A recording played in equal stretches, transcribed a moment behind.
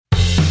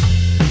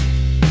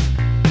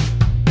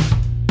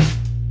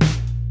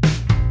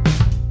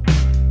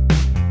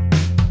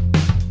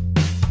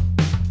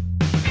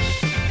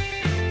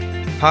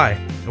Hi,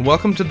 and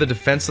welcome to the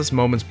Defenseless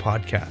Moments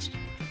podcast.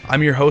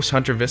 I'm your host,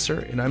 Hunter Visser,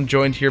 and I'm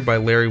joined here by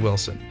Larry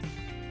Wilson.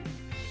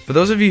 For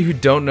those of you who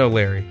don't know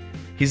Larry,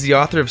 he's the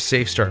author of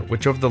SafeStart,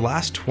 which over the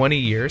last 20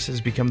 years has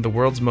become the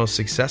world's most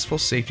successful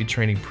safety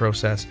training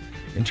process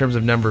in terms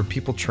of number of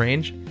people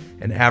trained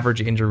and average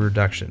injury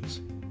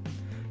reductions.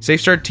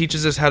 SafeStart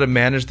teaches us how to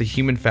manage the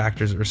human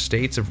factors or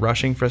states of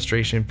rushing,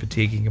 frustration,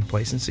 fatigue, and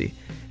complacency,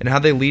 and how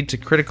they lead to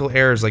critical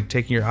errors like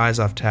taking your eyes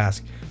off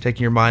task,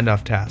 taking your mind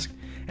off task,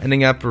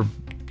 ending up or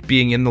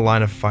being in the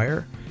line of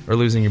fire, or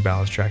losing your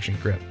balance, traction,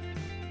 grip.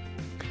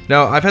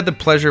 Now, I've had the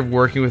pleasure of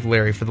working with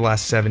Larry for the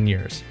last 7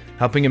 years,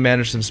 helping him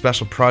manage some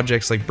special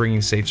projects like bringing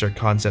SafeStart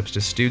concepts to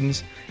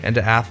students and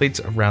to athletes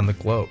around the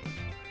globe.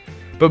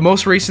 But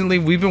most recently,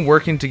 we've been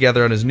working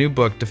together on his new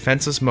book,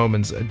 Defenseless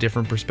Moments, A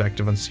Different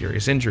Perspective on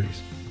Serious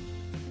Injuries.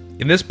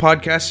 In this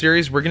podcast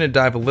series, we're going to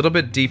dive a little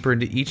bit deeper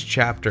into each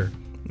chapter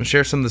and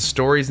share some of the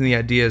stories and the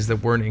ideas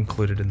that weren't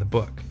included in the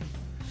book.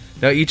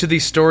 Now, each of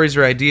these stories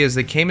or ideas,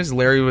 they came as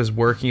Larry was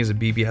working as a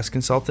BBS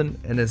consultant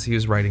and as he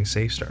was writing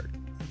SafeStart.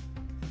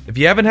 If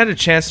you haven't had a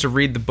chance to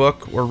read the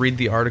book or read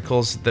the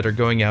articles that are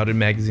going out in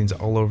magazines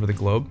all over the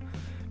globe,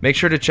 make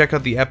sure to check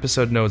out the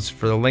episode notes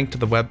for the link to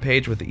the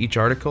webpage with each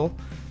article,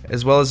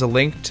 as well as a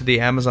link to the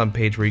Amazon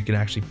page where you can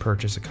actually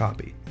purchase a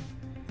copy.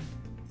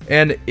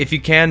 And if you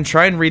can,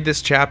 try and read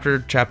this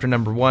chapter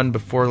number 1,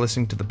 before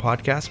listening to the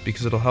podcast,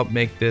 because it'll help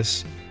make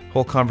this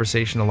whole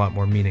conversation a lot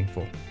more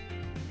meaningful.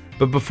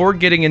 But before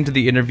getting into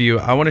the interview,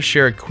 I want to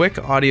share a quick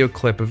audio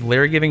clip of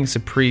Larry giving us a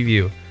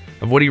preview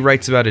of what he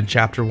writes about in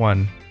Chapter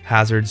 1,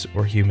 Hazards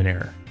or Human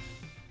Error.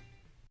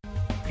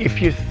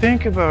 If you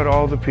think about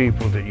all the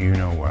people that you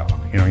know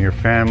well, your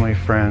family,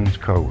 friends,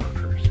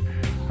 coworkers,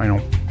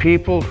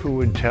 people who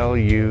would tell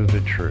you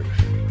the truth,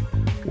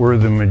 were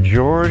the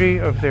majority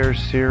of their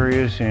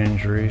serious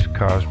injuries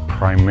caused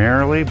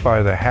primarily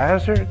by the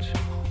hazards,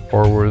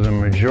 or were the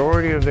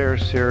majority of their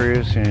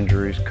serious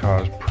injuries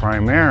caused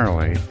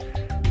primarily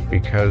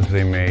because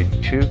they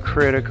made 2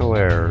 critical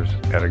errors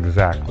at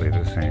exactly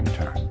the same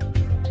time?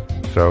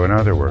 So in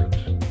other words,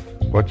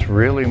 what's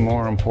really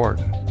more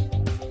important,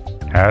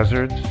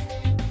 hazards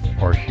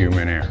or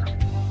human error?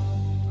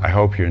 I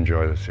hope you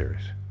enjoy the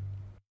series.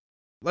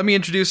 Let me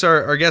introduce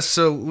our guest.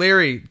 So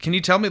Larry, can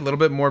you tell me a little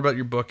bit more about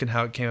your book and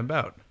how it came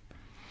about?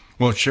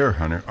 Well, sure,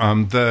 Hunter.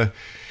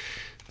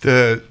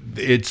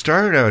 It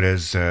started out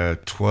as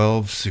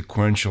 12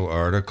 sequential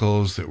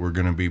articles that were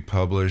going to be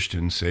published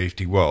in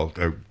safety. Well,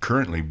 they're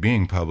currently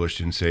being published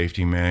in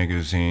safety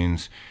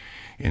magazines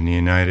in the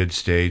United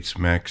States,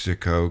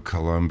 Mexico,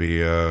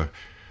 Colombia,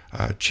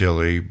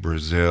 Chile,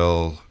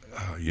 Brazil,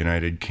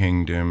 United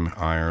Kingdom,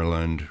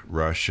 Ireland,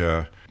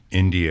 Russia,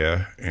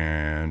 India,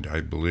 and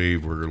I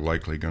believe we're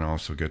likely going to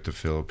also get the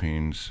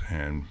Philippines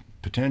and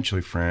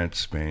potentially France,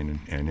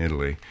 Spain, and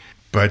Italy.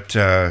 But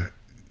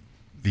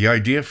the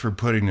idea for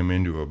putting them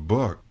into a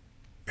book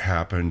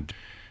happened,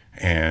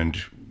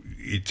 and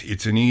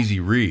it's an easy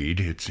read.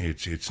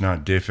 It's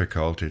not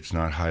difficult. It's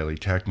not highly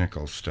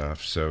technical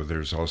stuff. So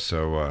there's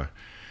also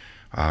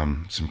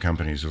some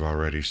companies have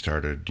already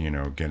started,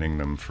 getting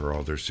them for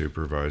all their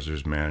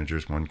supervisors,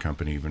 managers. One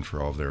company even for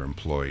all of their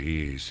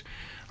employees.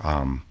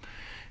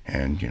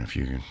 And if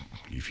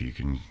you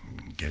can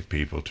get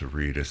people to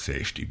read a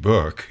safety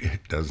book,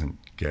 it doesn't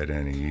get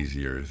any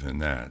easier than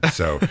that.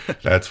 So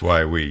that's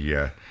why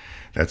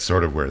that's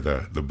sort of where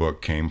the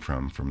book came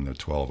from the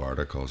 12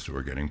 articles that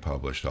were getting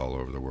published all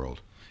over the world.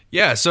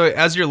 Yeah, so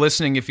as you're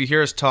listening, if you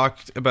hear us talk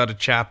about a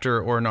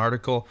chapter or an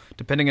article,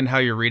 depending on how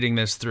you're reading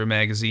this through a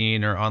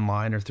magazine or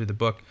online or through the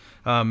book,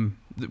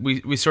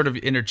 we sort of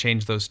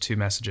interchange those two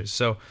messages.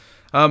 So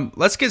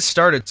let's get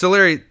started. So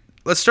Larry,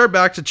 let's start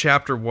back to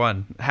Chapter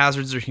 1,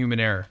 Hazards or Human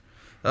Error.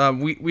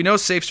 We know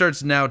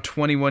SafeStart's now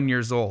 21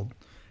 years old.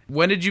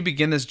 When did you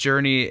begin this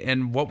journey,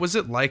 and what was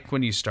it like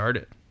when you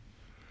started?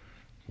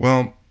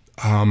 Well,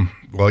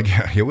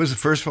 yeah, it was,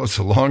 first of all, it's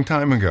a long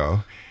time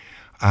ago,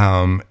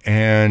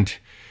 and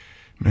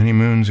many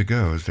moons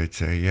ago, as they'd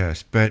say,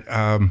 yes. But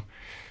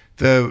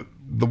the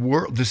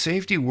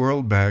safety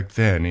world back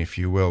then, if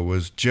you will,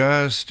 was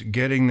just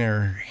getting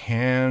their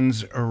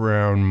hands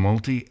around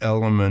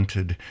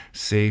multi-elemented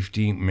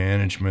safety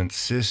management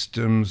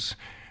systems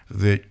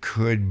that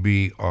could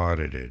be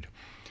audited.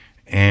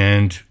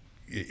 And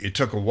it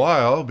took a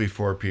while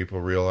before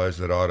people realized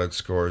that audit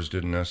scores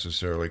didn't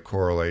necessarily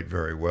correlate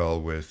very well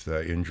with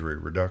injury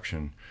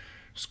reduction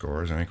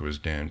scores. I think it was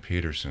Dan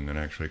Peterson that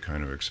actually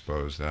kind of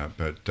exposed that.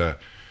 But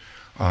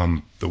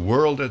the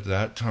world at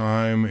that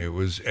time, it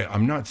was,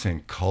 I'm not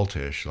saying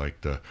cultish,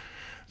 like the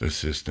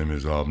system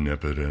is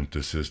omnipotent,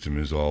 the system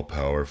is all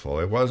powerful.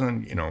 It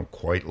wasn't,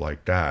 quite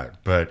like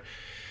that. But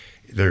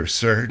there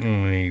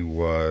certainly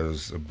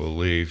was a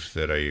belief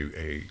that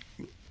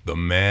the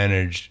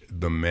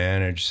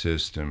managed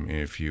system,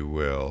 if you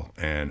will,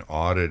 and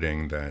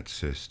auditing that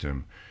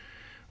system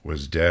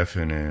was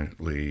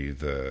definitely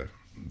the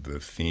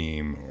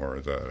theme or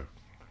the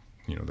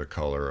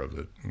color of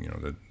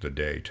the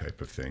day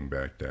type of thing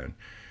back then.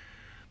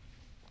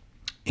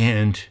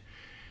 And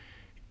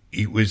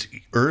it was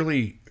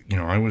early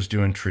I was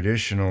doing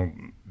traditional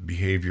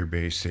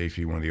behavior-based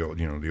safety, one of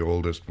the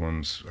oldest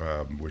ones,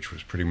 which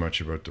was pretty much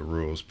about the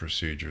rules,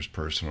 procedures,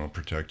 personal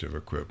protective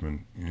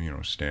equipment,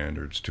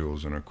 standards,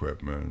 tools and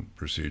equipment,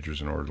 procedures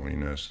and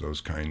orderliness,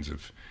 those kinds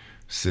of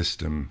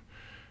system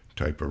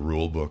type of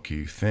rule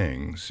booky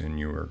things. And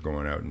you were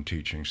going out and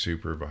teaching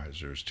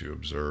supervisors to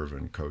observe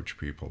and coach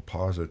people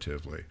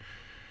positively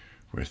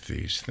with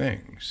these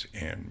things.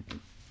 And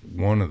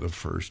one of the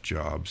first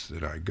jobs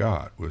that I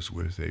got was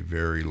with a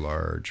very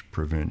large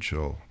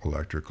provincial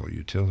electrical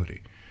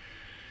utility.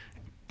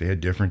 They had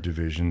different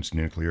divisions: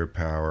 nuclear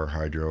power,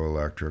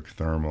 hydroelectric,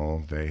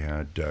 thermal. They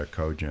had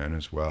cogen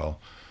as well.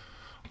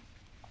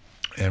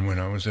 And when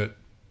I was at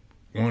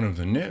one of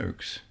the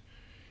nukes,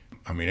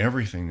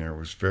 everything there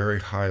was very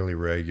highly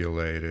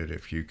regulated.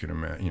 If you can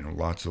imagine,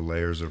 lots of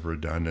layers of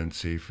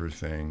redundancy for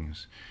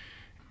things,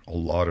 a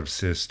lot of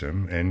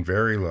system, and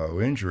very low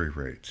injury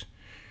rates.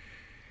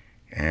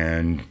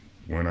 And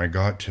when I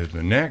got to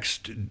the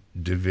next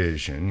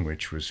division,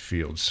 which was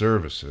field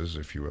services,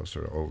 if you will,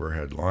 sort of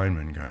overhead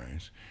lineman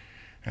guys,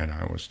 and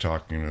I was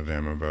talking to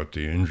them about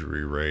the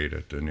injury rate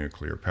at the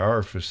nuclear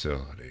power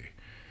facility,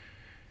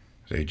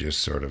 they just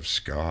sort of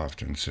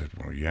scoffed and said,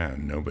 well, yeah,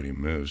 nobody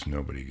moves,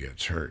 nobody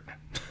gets hurt.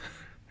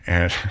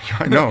 And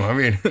I know,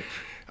 and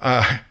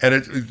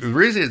the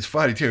reason it's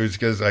funny, too, is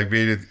because, I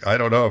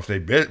don't know if they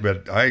bit,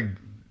 but I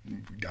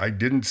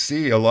didn't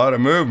see a lot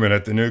of movement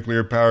at the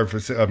nuclear power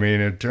facility.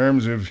 In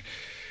terms of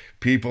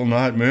people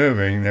not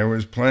moving, there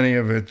was plenty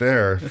of it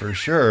there for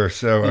sure.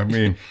 So,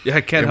 yeah,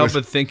 I can't help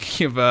but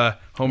thinking of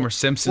Homer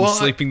Simpson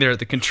sleeping there at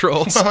the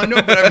controls. Well, I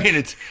know, but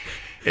it's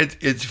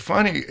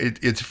funny.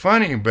 It's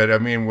funny, but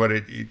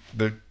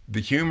the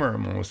humor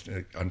almost,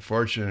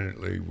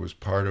 unfortunately, was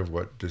part of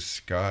what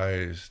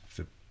disguised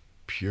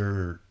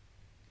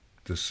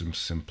the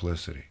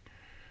simplicity.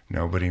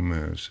 Nobody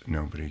moves,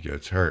 nobody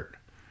gets hurt.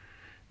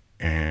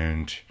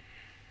 And,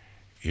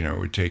 it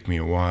would take me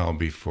a while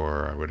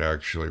before I would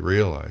actually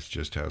realize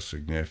just how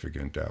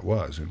significant that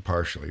was. And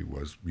partially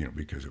was,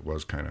 because it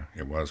was kind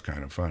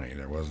of funny.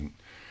 There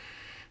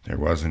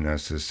wasn't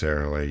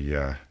necessarily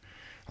a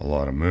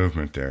lot of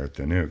movement there at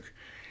the nuke.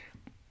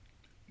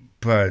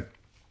 But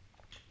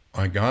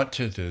I got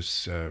to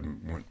this,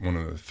 one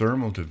of the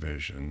thermal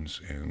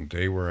divisions, and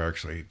they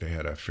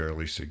had a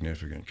fairly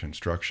significant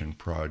construction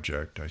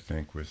project, I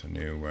think, with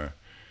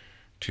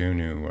two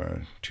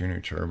new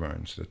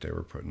turbines that they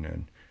were putting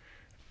in.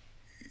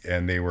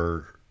 And they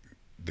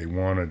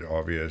wanted,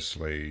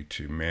 obviously,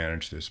 to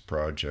manage this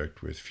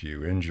project with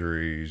few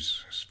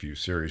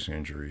serious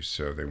injuries.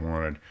 So they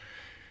wanted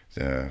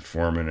the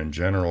foreman and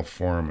general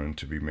foreman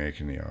to be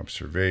making the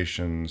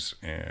observations,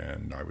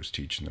 and I was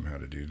teaching them how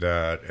to do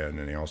that. And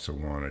then they also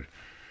wanted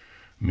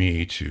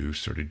me to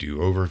sort of do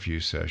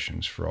overview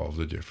sessions for all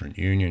the different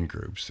union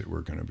groups that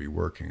were going to be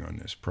working on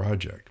this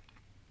project.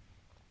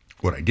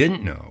 What I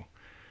didn't know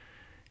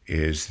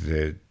is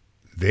that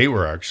they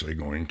were actually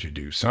going to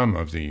do some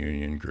of the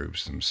union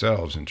groups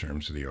themselves in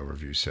terms of the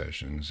overview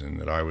sessions, and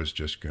that I was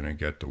just going to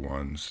get the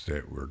ones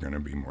that were going to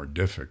be more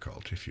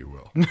difficult, if you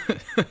will.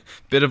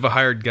 Bit of a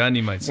hired gun,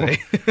 you might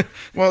say.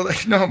 Well,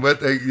 no,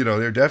 but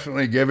they're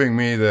definitely giving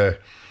me they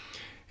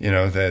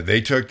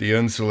took the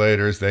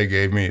insulators, they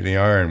gave me the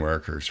iron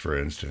workers, for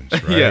instance,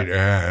 right?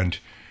 Yeah. And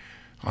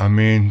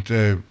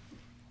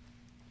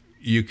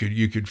you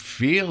could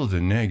feel the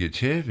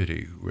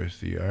negativity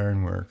with the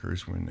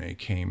ironworkers when they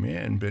came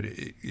in, but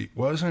it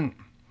wasn't.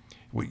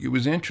 It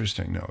was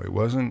interesting though. It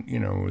wasn't. It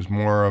was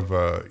more of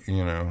a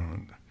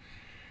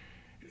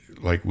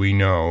like we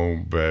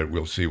know, but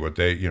we'll see what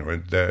they.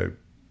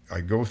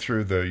 I go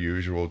through the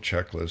usual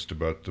checklist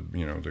about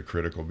the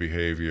critical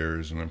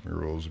behaviors and the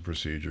rules and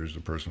procedures,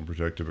 the personal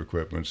protective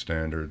equipment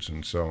standards,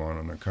 and so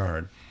on the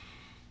card.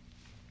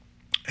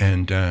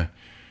 And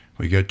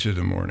we get to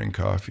the morning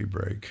coffee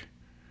break.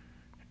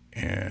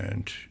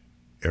 And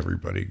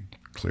everybody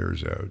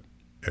clears out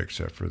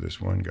except for this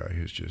one guy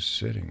who's just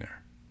sitting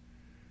there.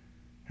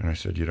 And I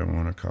said, you don't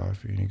want a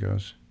coffee? And he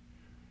goes,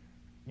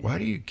 why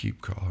do you keep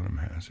calling them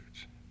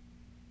hazards?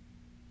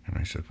 And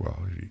I said,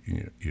 well,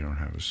 you don't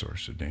have a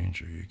source of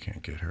danger. You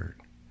can't get hurt.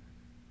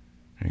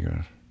 And he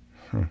goes,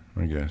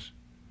 I guess.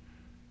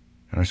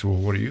 And I said, well,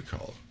 what do you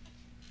call them?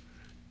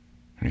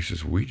 And he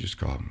says, we just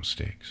call them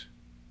mistakes.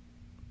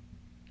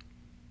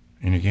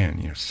 And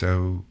again,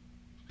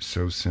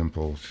 so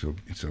simple,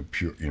 so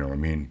pure,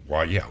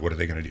 why, what are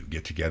they going to do?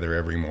 Get together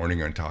every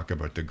morning and talk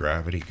about the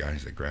gravity?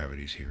 Guys, the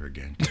gravity's here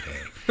again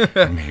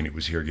today. It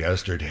was here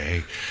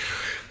yesterday.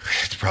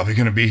 It's probably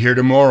going to be here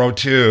tomorrow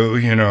too,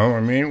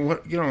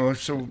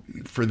 so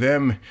for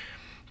them,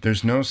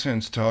 there's no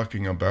sense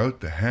talking about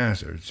the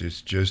hazards.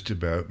 It's just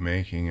about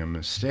making a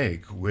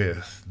mistake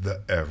with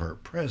the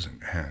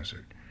ever-present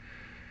hazard.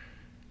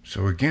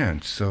 So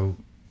again, so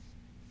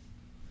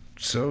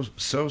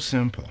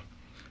simple.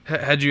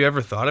 Had you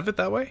ever thought of it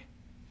that way?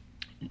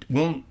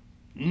 Well,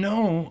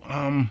 no.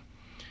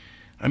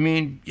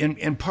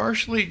 And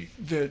partially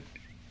that,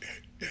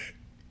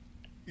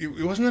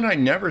 it wasn't that I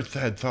never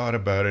had thought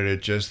about it.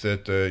 It's just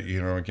that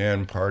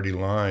again, party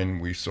line.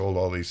 We sold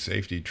all these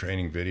safety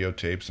training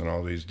videotapes on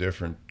all these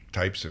different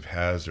types of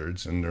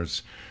hazards, and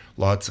there's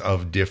lots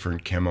of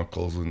different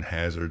chemicals and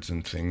hazards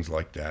and things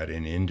like that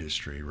in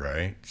industry,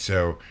 right?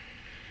 So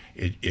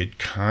it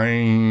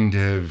kind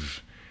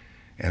of,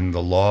 and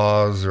the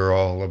laws are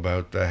all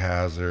about the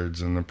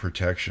hazards and the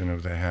protection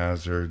of the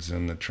hazards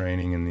and the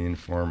training and the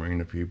informing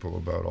the people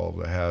about all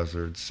the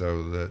hazards.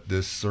 So that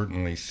this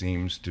certainly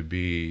seems to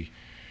be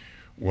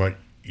what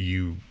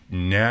you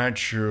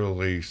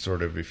naturally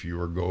sort of, if you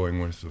were going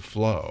with the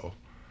flow,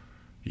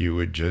 you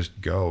would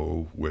just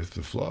go with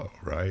the flow,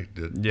 right?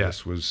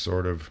 This was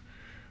sort of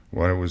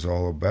what it was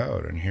all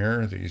about. And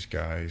here are these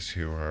guys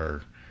who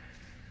are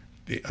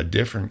a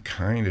different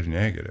kind of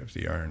negative,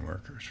 the iron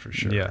workers, for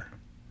sure. Yeah.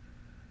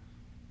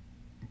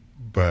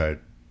 But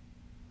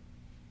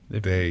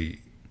they've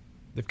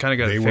kind of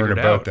got it figured out. They weren't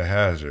about the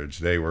hazards.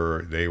 They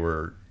were,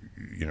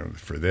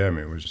 for them,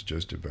 it was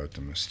just about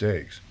the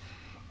mistakes.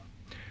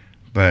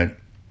 But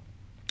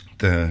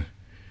the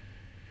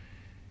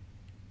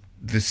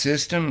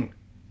system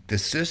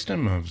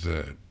of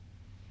the,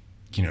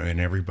 and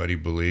everybody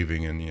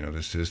believing in,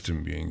 the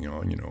system being,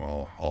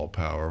 all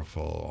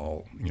powerful,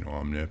 all,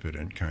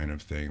 omnipotent kind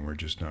of thing. We're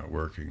just not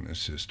working the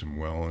system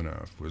well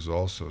enough, was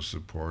also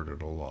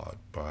supported a lot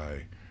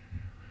by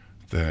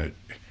that.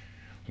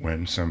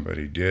 When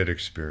somebody did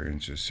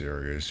experience a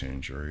serious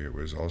injury, it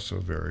was also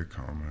very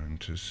common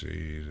to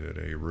see that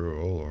a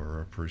rule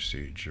or a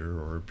procedure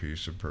or a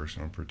piece of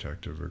personal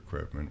protective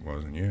equipment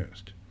wasn't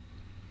used.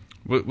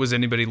 Was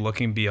anybody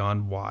looking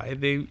beyond why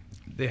they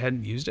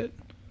hadn't used it?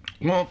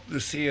 Well,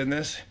 see, in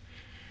this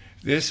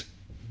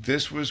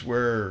was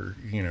where,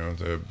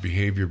 the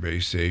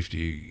behavior-based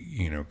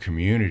safety,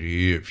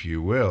 community, if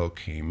you will,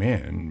 came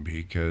in,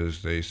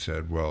 because they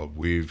said, well,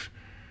 we've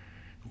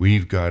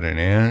got an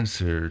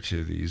answer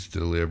to these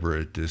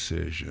deliberate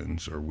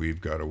decisions, or we've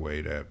got a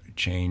way to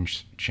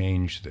change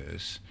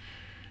this,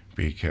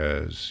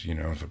 because,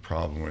 the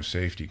problem with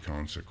safety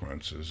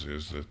consequences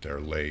is that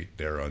they're late,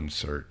 they're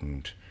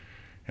uncertain,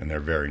 and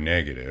they're very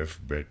negative,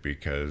 but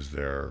because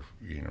they're,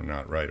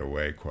 not right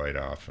away quite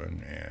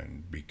often,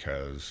 and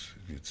because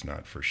it's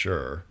not for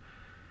sure,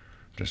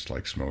 just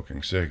like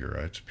smoking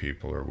cigarettes,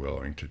 people are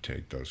willing to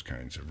take those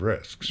kinds of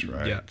risks,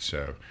 right? Yeah.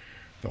 So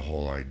the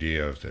whole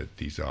idea of that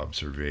these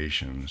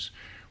observations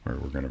where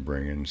we're going to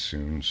bring in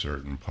soon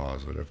certain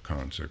positive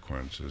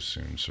consequences,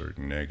 soon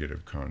certain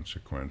negative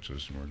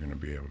consequences, and we're going to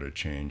be able to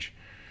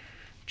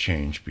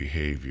change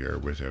behavior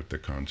without the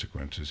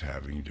consequences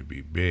having to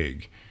be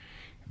big.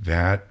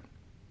 That,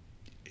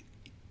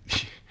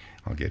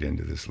 I'll get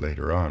into this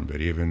later on,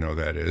 but even though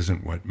that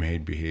isn't what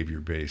made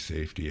behavior-based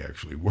safety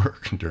actually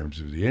work in terms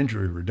of the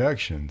injury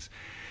reductions,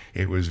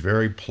 it was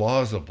very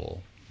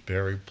plausible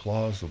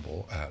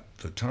at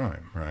the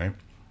time, right?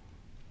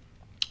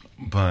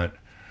 But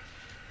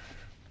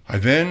I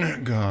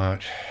then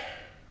got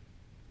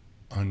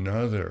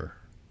another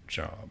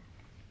job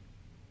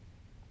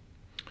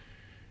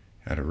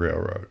at a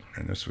railroad,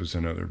 and this was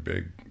another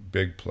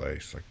big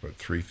place, like about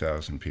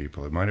 3,000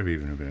 people. It might have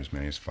even been as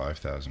many as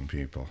 5,000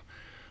 people.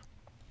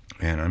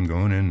 And I'm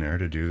going in there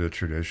to do the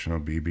traditional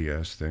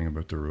BBS thing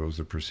about the rules,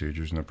 the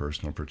procedures, and the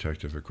personal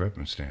protective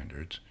equipment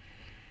standards.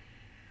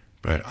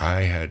 But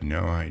I had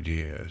no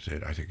idea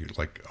that, I think it was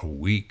like a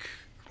week,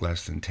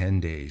 less than 10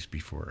 days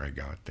before I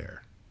got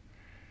there,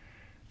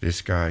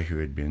 this guy who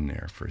had been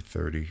there for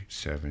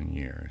 37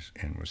 years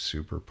and was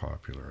super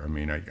popular. I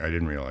mean, I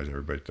didn't realize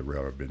everybody at the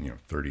railroad had been,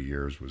 30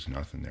 years was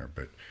nothing there.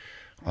 But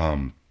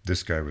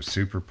this guy was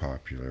super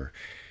popular.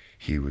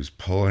 He was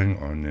pulling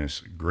on this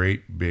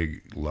great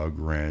big lug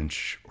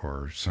wrench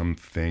or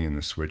something in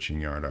the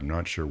switching yard. I'm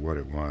not sure what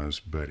it was,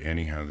 but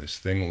anyhow, this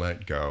thing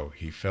let go.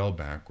 He fell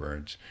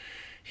backwards.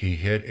 He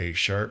hit a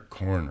sharp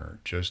corner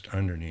just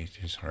underneath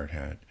his hard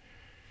hat,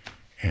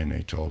 and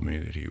they told me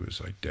that he was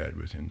like dead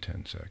within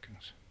 10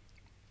 seconds.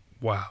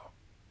 Wow.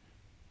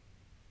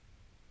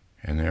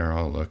 And they're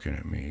all looking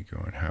at me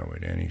going, how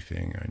would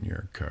anything on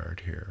your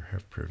card here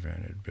have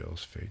prevented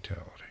Bill's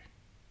fatality?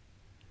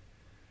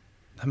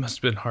 That must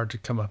have been hard to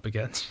come up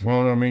against.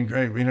 Well, I mean,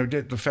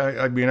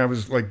 I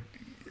was like,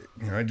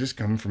 I just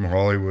come from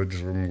Hollywood,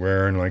 so I'm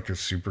wearing like a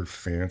super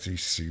fancy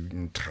suit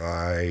and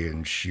tie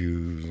and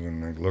shoes,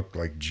 and I looked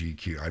like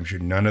GQ. I'm sure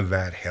none of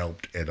that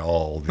helped at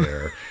all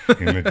there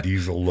in the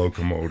diesel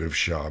locomotive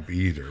shop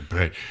either,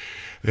 but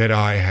that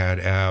I had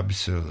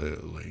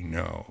absolutely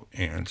no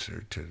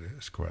answer to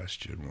this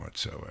question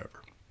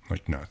whatsoever,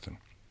 like nothing.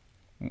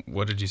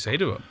 What did you say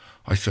to him?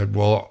 I said,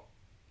 well,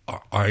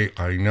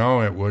 I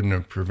know it wouldn't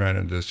have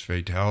prevented this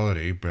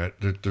fatality, but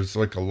there's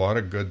like a lot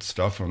of good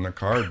stuff on the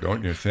card,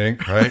 don't you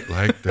think, right?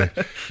 Like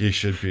that you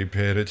should be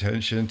paid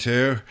attention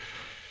to.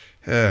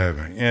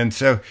 And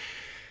so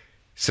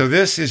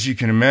this, as you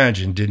can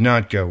imagine, did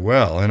not go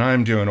well. And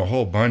I'm doing a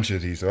whole bunch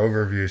of these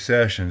overview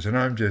sessions, and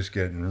I'm just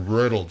getting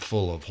riddled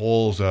full of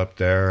holes up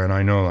there. And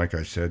I know, like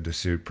I said, the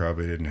suit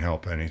probably didn't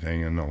help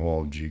anything in the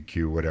whole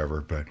GQ,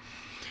 whatever. But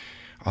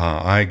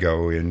I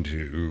go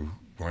into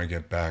when I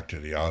get back to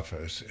the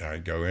office, I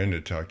go in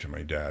to talk to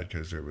my dad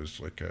because it was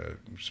like a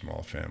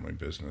small family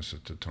business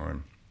at the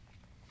time,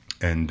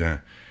 and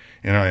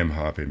I am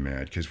hopping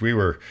mad because we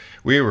were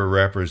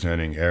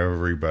representing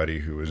everybody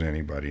who was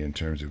anybody in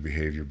terms of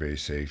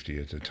behavior-based safety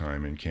at the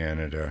time in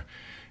Canada,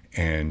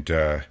 and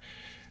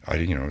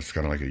it's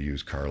kind of like a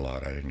used car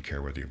lot. I didn't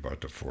care whether you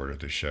bought the Ford or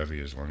the Chevy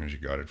as long as you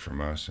got it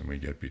from us, and we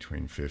get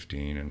between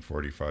 15 and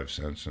 45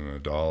 cents in the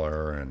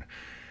dollar, and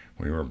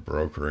we were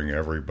brokering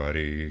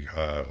everybody.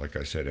 Like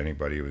I said,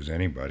 anybody was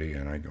anybody.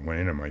 And I went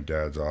into my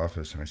dad's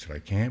office and I said, I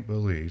can't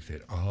believe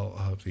that all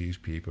of these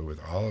people with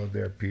all of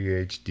their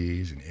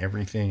PhDs and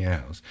everything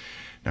else,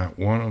 not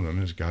one of them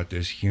has got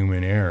this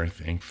human error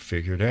thing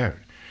figured out.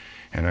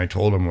 And I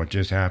told him what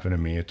just happened to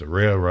me at the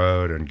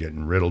railroad and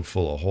getting riddled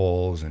full of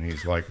holes. And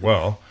he's like,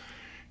 well,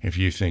 if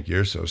you think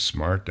you're so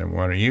smart, then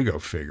why don't you go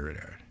figure it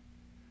out?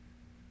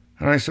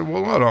 And I said,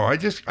 well, no, I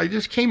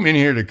just came in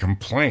here to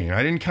complain.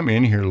 I didn't come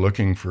in here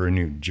looking for a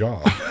new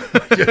job.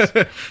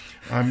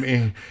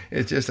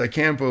 It's just, I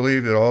can't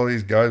believe that all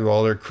these guys with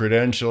all their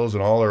credentials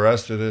and all the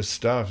rest of this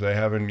stuff, they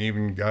haven't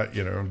even got,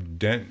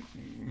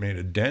 made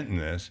a dent in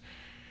this.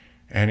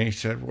 And he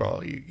said,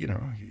 well,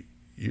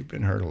 you've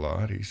been hurt a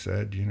lot. He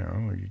said,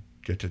 you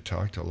get to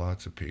talk to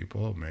lots of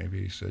people.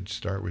 Maybe he said,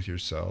 start with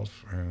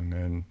yourself and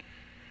then,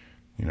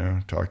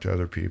 talk to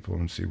other people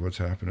and see what's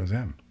happened to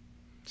them.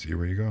 See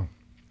where you go.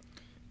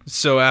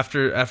 So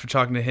after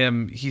talking to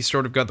him, he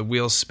sort of got the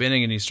wheels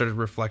spinning and he started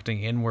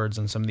reflecting inwards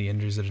on some of the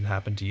injuries that had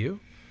happened to you?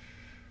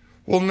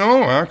 Well,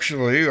 no,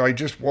 actually, I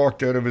just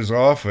walked out of his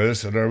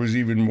office and I was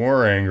even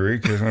more angry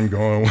because I'm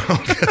going,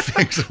 well,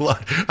 thanks a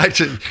lot. I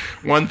said,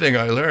 one thing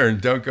I learned,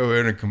 don't go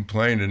in and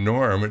complain to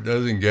Norm. It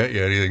doesn't get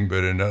you anything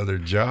but another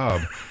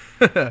job.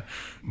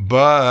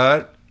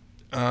 But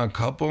a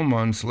couple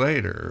months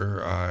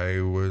later,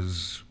 I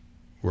was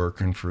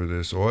working for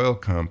this oil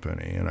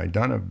company, and I'd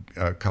done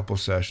a couple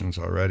sessions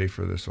already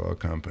for this oil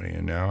company,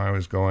 and now I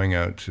was going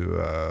out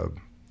to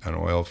an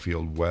oil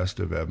field west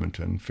of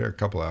Edmonton, fair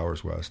couple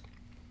hours west.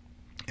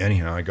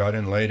 Anyhow, I got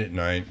in late at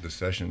night. The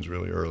session's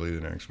really early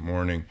the next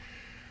morning,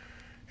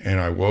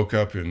 and I woke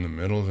up in the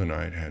middle of the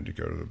night, had to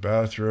go to the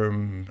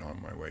bathroom.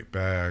 On my way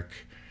back,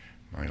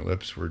 my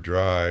lips were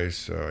dry,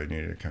 so I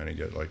needed to kind of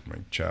get like my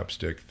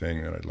chapstick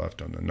thing that I'd left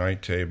on the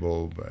night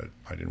table, but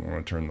I didn't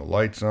want to turn the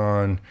lights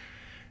on.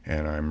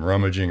 And I'm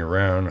rummaging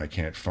around. I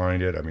can't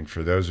find it. I mean,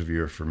 for those of you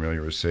who are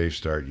familiar with Safe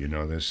Start, you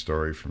know this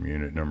story from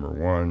unit number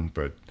 1.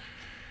 But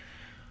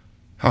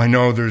I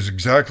know there's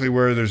exactly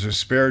where there's a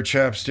spare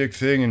chapstick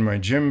thing in my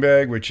gym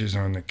bag, which is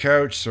on the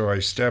couch. So I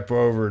step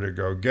over to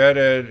go get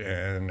it.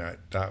 And I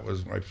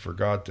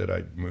forgot that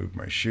I'd moved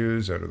my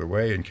shoes out of the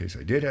way in case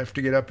I did have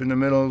to get up in the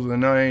middle of the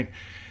night.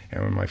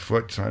 And when my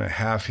foot kind of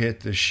half hit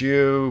the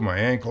shoe, my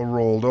ankle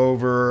rolled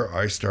over.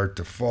 I start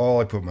to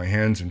fall. I put my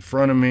hands in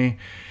front of me.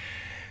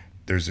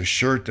 There's a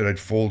shirt that I'd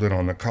folded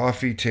on the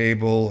coffee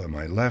table, and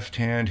my left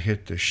hand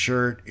hit the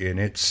shirt, and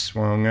it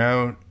swung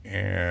out,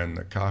 and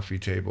the coffee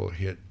table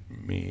hit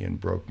me and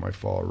broke my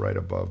fall right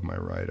above my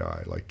right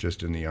eye, like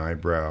just in the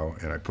eyebrow.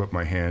 And I put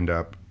my hand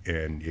up,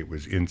 and it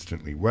was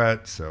instantly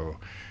wet, so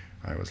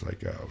I was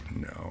like, oh,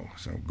 no.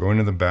 So go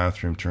into the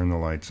bathroom, turn the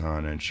lights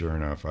on, and sure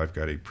enough, I've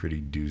got a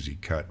pretty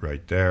doozy cut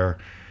right there.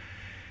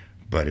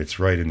 But it's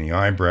right in the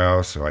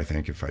eyebrow, so I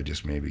think if I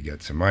just maybe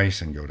get some ice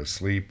and go to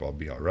sleep, I'll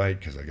be all right,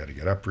 because I got to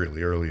get up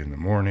really early in the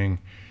morning.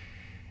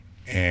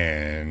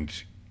 And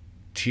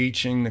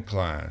teaching the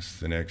class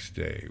the next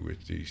day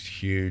with these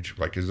huge,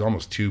 like there's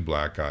almost 2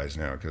 black eyes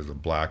now, because the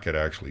black had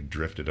actually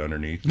drifted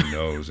underneath the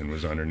nose and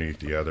was underneath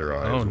the other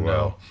eye as well.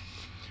 No.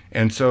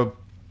 And so,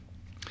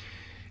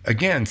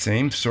 again,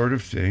 same sort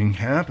of thing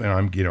happened.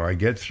 I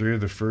get through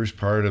the first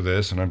part of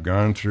this, and I've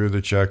gone through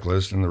the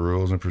checklist and the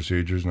rules and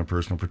procedures and the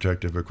personal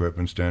protective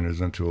equipment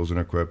standards and tools and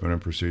equipment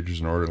and procedures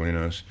and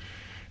orderliness.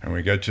 And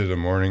we get to the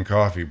morning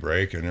coffee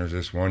break, and there's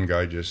this one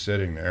guy just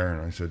sitting there,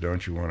 and I said,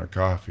 don't you want a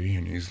coffee?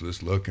 And he's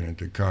just looking at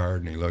the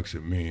card, and he looks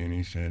at me, and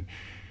he said,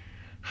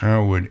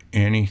 how would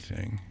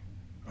anything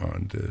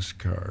on this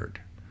card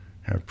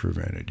have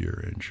prevented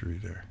your injury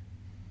there?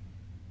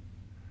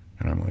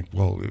 And I'm like,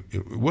 well,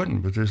 it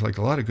wouldn't, but there's like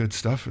a lot of good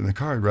stuff in the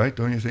card, right?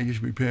 Don't you think you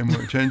should be paying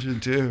more attention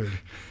to it?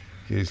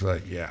 He's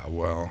like, yeah,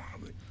 well,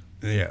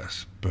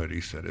 yes. But he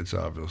said, it's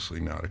obviously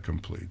not a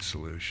complete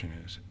solution,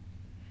 is it?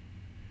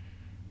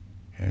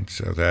 And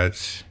so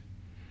that's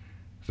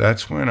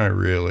when I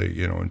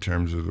really, in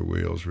terms of the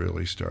wheels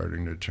really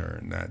starting to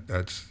turn.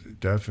 That's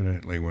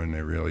definitely when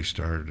they really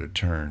started to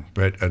turn.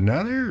 But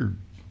another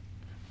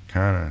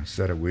kind of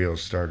set of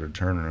wheels started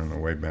turning on the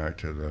way back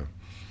to the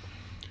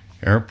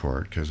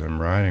airport, because I'm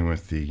riding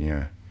with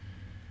the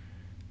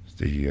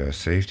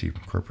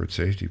corporate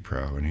safety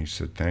pro, and he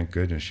said, thank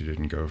goodness you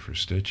didn't go for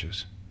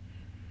stitches.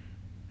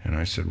 And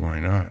I said, why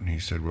not? And he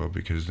said, well,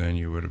 because then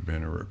you would have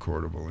been a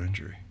recordable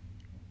injury.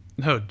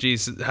 Oh,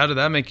 geez. How did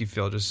that make you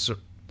feel? Just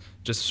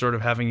sort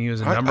of having you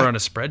as a number on a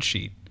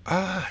spreadsheet.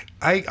 I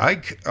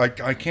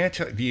can't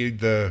tell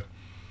you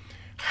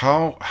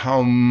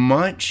how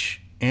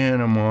much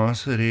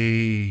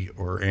animosity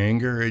or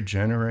anger it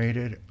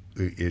generated.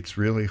 it's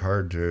really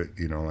hard to,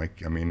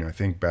 I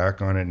think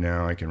back on it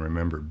now. I can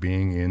remember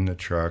being in the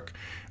truck.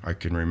 I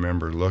can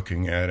remember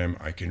looking at him.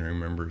 I can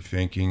remember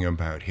thinking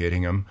about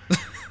hitting him,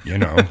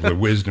 the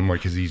wisdom,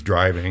 because he's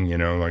driving,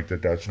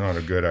 that's not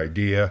a good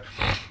idea.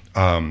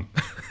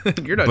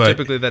 You're not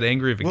typically that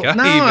angry of a guy.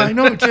 No, even. I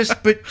know.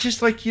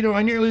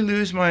 I nearly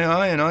lose my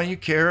eye, and all you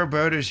care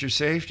about is your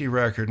safety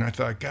record. And I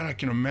thought, God, I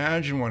can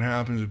imagine what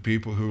happens to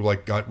people who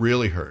got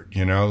really hurt,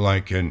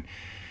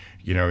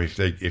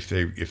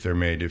 if they're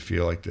made to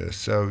feel like this.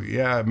 So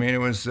yeah, I mean, it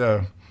was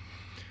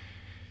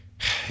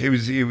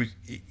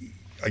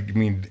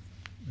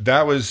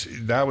that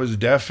was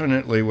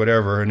definitely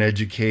an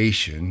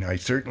education. I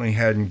certainly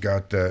hadn't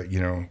got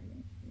the,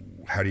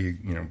 how do you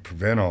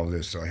prevent all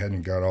this? So I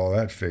hadn't got all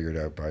that figured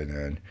out by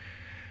then.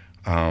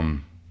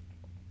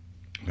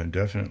 But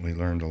definitely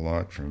learned a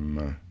lot from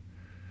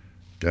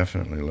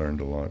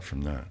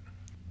that.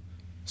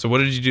 So what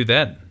did you do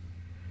then?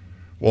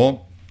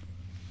 Well,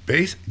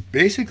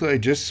 basically, I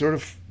just sort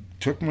of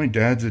took my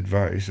dad's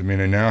advice. I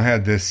mean, I now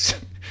had this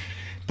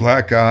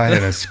black eye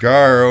and a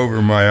scar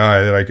over my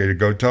eye that I could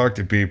go talk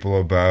to people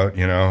about,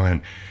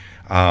 and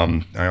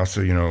I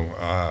also,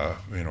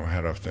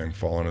 had a thing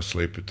falling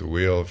asleep at the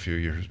wheel a few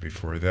years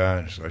before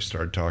that. So I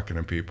started talking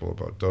to people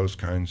about those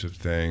kinds of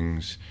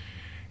things.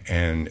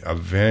 And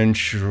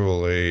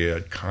eventually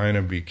it kind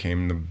of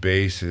became the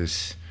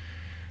basis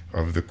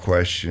of the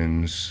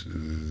questions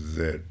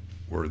that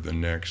were the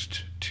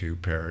next two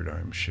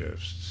paradigm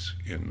shifts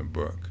in the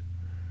book.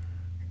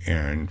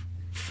 And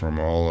from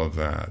all of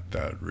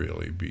that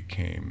really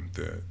became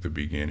the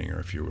beginning, or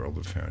if you will,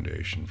 the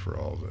foundation for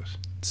all of this.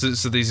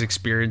 So these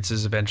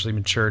experiences eventually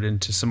matured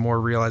into some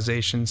more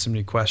realizations, some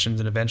new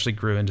questions, and eventually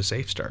grew into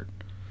Safe Start.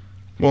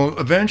 Well,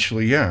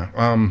 eventually, yeah.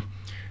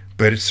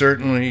 But it's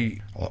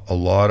certainly a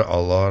lot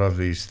of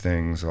these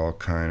things all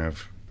kind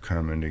of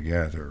coming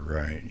together,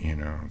 right?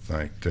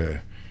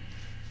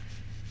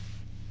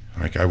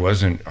 I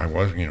wasn't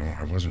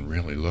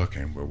really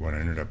looking, but what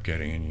ended up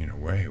getting in your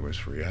way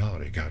was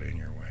reality got in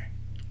your way.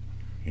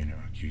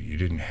 You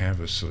didn't have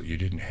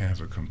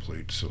a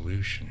complete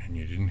solution, and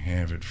you didn't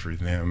have it for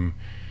them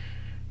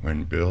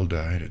when Bill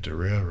died at the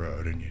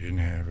railroad, and you didn't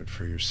have it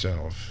for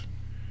yourself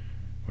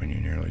when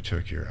you nearly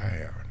took your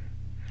eye out.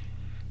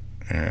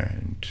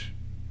 And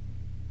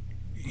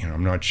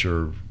I'm not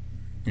sure.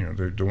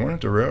 The one at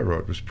the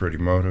railroad was pretty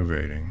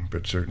motivating,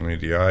 but certainly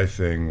the eye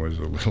thing was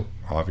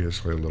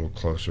obviously a little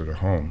closer to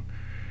home.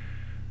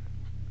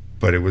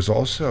 But it was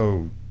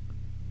also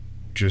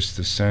just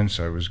the sense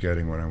I was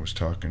getting when I was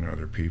talking to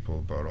other people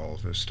about all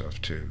of this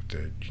stuff too,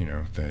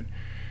 that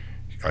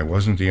I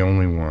wasn't the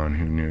only one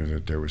who knew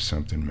that there was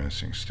something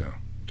missing still,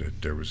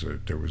 that there was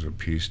a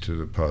piece to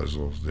the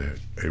puzzle that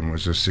it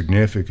was a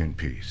significant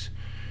piece,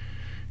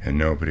 and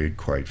nobody had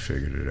quite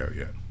figured it out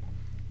yet.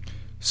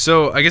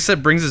 So I guess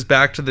that brings us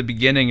back to the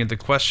beginning of the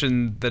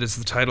question that is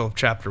the title of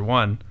Chapter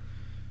 1.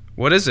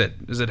 What is it?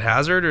 Is it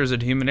hazard or is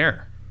it human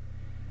error?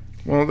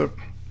 Well,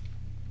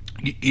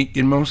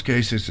 in most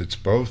cases, it's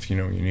both.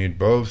 You need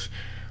both.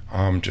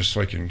 Just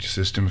like in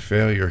system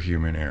failure,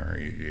 human error,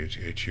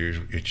 it's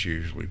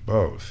usually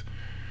both.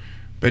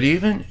 But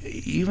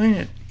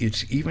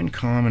it's even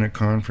common at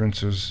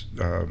conferences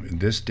in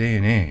this day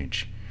and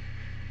age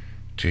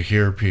to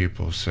hear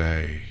people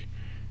say,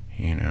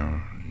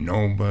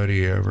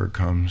 nobody ever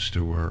comes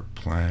to work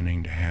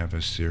planning to have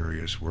a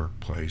serious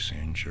workplace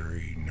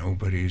injury.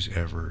 Nobody's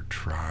ever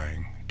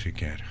trying to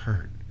get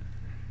hurt.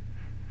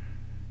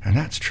 And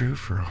that's true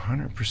for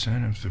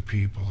 100% of the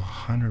people,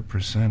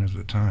 100% of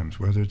the times,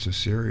 whether it's a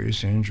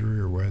serious injury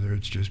or whether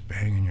it's just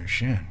banging your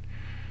shin.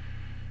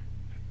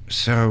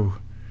 So,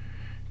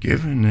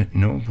 given that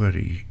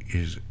nobody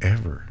is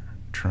ever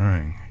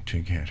trying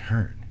to get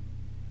hurt,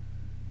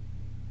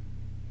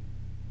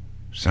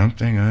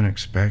 something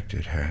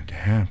unexpected had to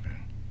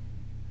happen.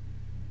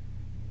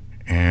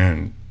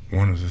 And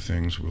one of the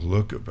things we'll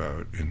look at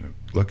in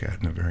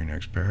the very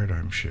next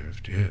paradigm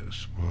shift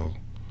is, well,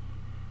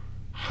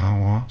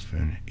 how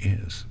often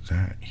is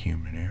that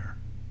human error?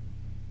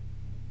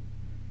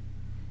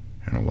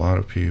 And a lot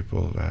of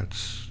people,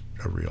 that's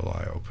a real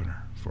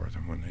eye-opener for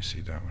them when they see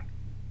that one.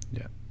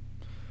 Yeah.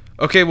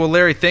 Okay, well,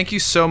 Larry, thank you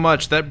so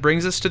much. That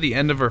brings us to the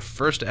end of our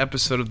first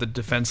episode of the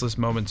Defenseless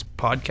Moments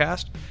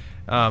podcast.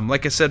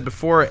 Like I said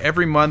before,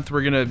 every month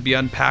we're going to be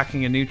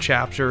unpacking a new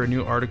chapter, a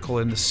new article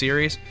in the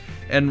series,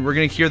 and we're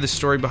going to hear the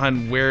story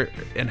behind where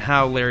and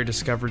how Larry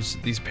discovers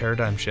these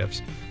paradigm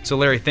shifts. So,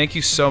 Larry, thank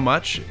you so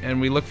much,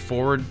 and we look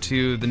forward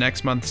to the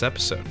next month's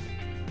episode.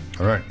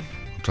 All right.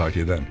 I'll talk to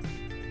you then.